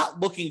not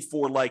looking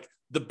for like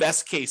the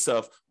best case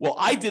of, well,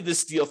 I did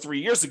this deal 3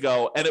 years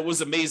ago and it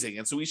was amazing,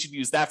 and so we should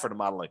use that for the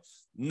modeling.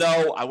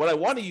 No, what I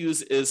want to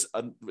use is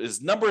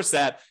numbers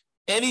that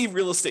any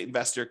real estate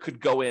investor could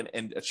go in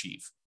and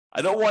achieve.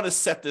 I don't want to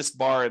set this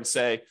bar and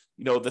say,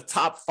 the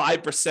top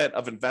 5%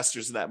 of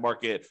investors in that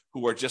market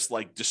who are just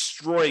like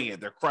destroying it,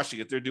 they're crushing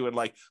it, they're doing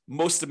like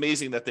most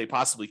amazing that they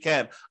possibly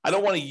can. I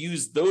don't want to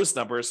use those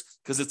numbers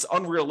because it's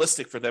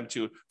unrealistic for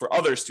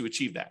others to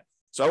achieve that.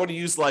 So I want to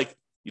use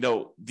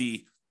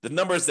the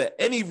numbers that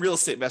any real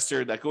estate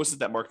investor that goes into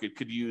that market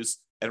could use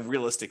and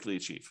realistically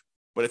achieve.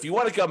 But if you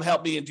want to come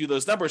help me and do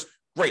those numbers,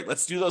 great,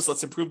 let's do those.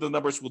 Let's improve the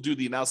numbers. We'll do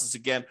the analysis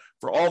again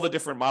for all the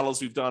different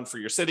models we've done for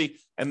your city.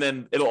 And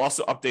then it'll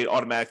also update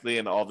automatically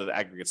and all the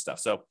aggregate stuff.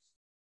 So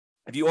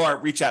if you are,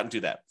 reach out and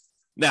do that.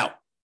 Now,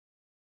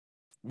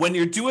 when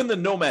you're doing the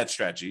Nomad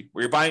strategy,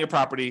 where you're buying a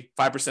property,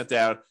 5%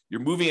 down,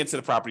 you're moving into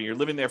the property, you're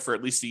living there for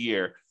at least a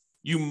year,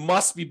 you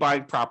must be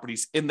buying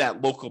properties in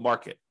that local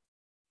market.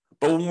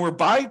 But when we're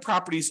buying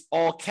properties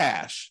all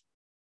cash,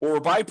 or we're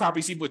buying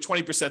properties even with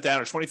 20%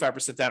 down or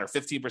 25% down or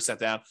 15%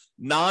 down,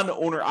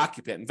 non-owner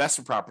occupant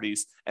investment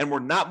properties, and we're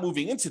not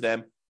moving into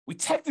them, we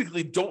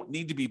technically don't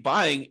need to be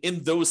buying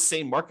in those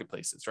same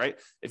marketplaces, right?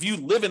 If you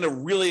live in a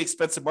really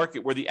expensive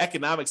market where the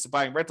economics of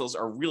buying rentals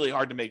are really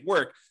hard to make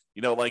work,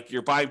 like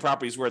you're buying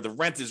properties where the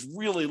rent is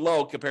really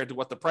low compared to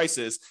what the price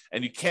is,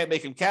 and you can't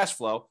make them cash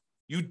flow,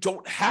 you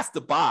don't have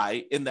to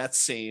buy in that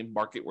same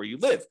market where you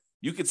live.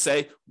 You could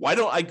say, why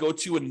don't I go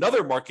to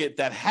another market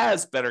that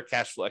has better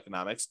cash flow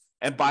economics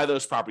and buy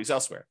those properties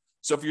elsewhere?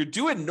 So if you're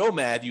doing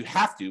Nomad, you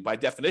have to, by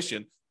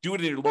definition, do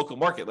it in your local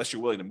market, unless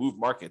you're willing to move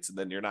markets, and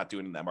then you're not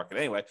doing it in that market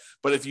anyway.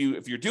 But if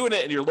you're doing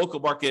it in your local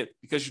market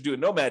because you're doing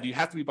Nomad, you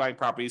have to be buying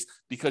properties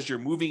because you're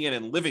moving in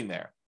and living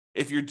there.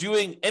 If you're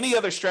doing any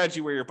other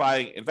strategy where you're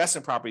buying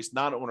investment properties,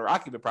 non-owner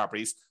occupant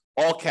properties,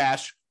 all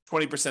cash,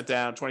 20%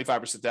 down,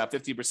 25% down,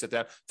 15%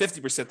 down,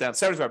 50% down,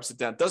 75%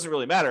 down, doesn't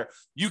really matter.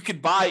 You can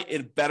buy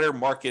in better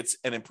markets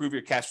and improve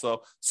your cash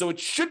flow. So it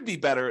should be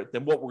better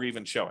than what we're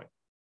even showing.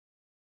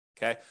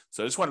 Okay.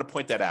 So I just wanted to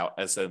point that out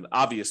as an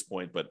obvious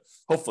point, but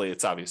hopefully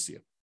it's obvious to you.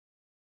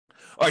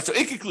 All right. So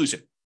in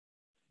conclusion,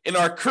 in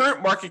our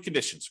current market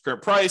conditions,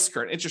 current price,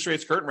 current interest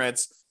rates, current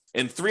rents,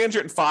 in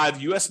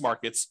 305 US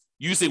markets,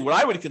 using what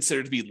I would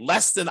consider to be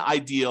less than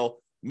ideal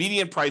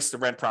median price to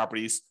rent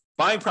properties,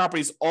 buying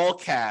properties all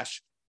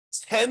cash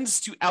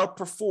tends to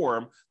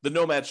outperform the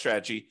Nomad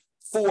strategy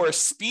for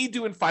speed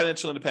to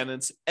financial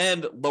independence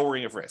and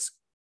lowering of risk.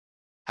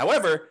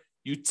 However,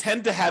 you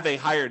tend to have a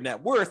higher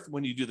net worth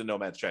when you do the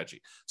Nomad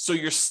strategy. So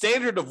your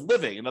standard of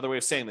living, another way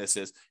of saying this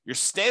is your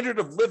standard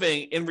of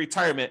living in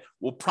retirement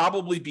will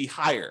probably be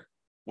higher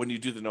when you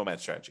do the Nomad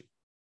strategy.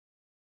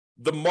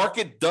 The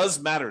market does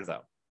matter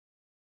though.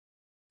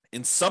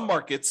 In some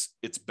markets,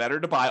 it's better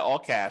to buy all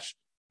cash,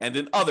 and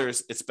in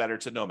others, it's better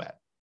to Nomad.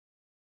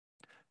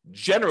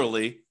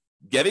 Generally,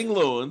 getting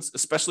loans,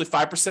 especially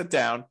 5%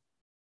 down,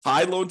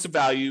 high loan to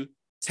value,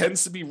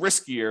 tends to be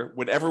riskier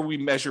whenever we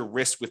measure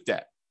risk with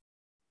debt.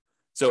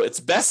 So it's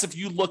best if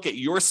you look at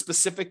your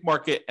specific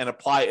market and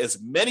apply as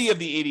many of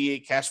the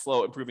 88 cash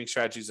flow improving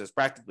strategies as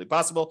practically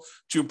possible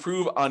to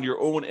improve on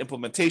your own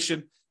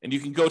implementation. And you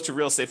can go to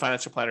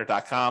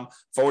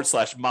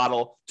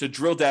realestatefinancialplanner.com/model to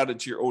drill down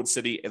into your own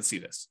city and see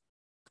this.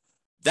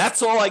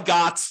 That's all I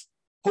got.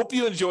 Hope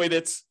you enjoyed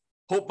it.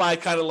 Hope my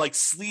kind of like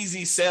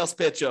sleazy sales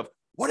pitch of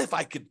what if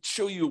I could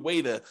show you a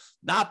way to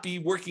not be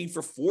working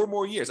for 4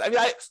 more years? I mean,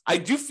 I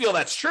do feel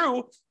that's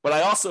true, but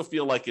I also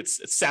feel like it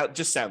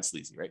just sounds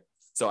sleazy, right?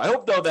 So I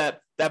hope, though,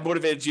 that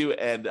motivated you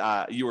and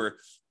you were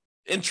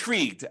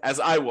intrigued, as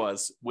I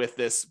was, with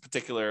this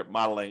particular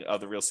modeling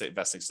of the real estate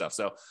investing stuff.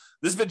 So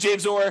this has been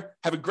James Orr.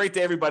 Have a great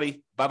day,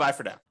 everybody. Bye-bye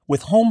for now.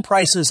 With home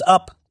prices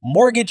up,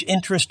 mortgage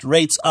interest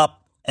rates up,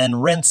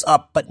 and rents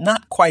up, but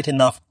not quite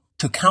enough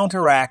to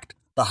counteract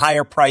the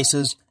higher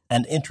prices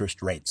and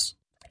interest rates.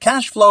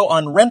 Cash flow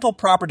on rental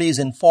properties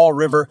in Fall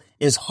River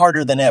is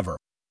harder than ever.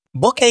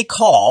 Book a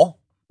call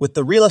with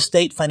the Real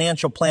Estate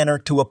Financial Planner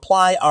to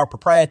apply our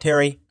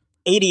proprietary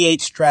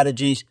 88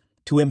 strategies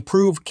to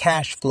improve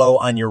cash flow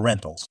on your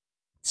rentals.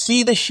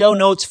 See the show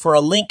notes for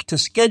a link to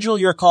schedule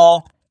your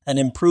call and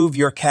improve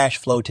your cash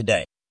flow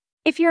today.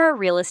 If you're a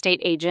real estate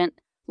agent,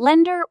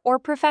 lender, or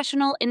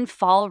professional in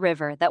Fall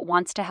River that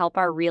wants to help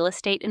our real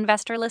estate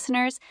investor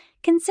listeners,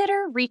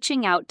 consider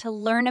reaching out to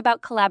learn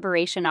about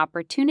collaboration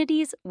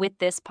opportunities with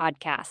this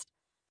podcast.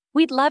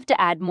 We'd love to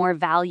add more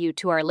value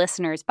to our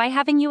listeners by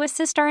having you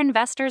assist our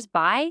investors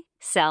buy,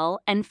 sell,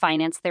 and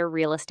finance their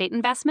real estate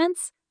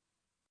investments.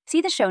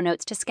 See the show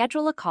notes to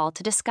schedule a call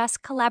to discuss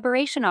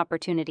collaboration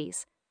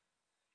opportunities.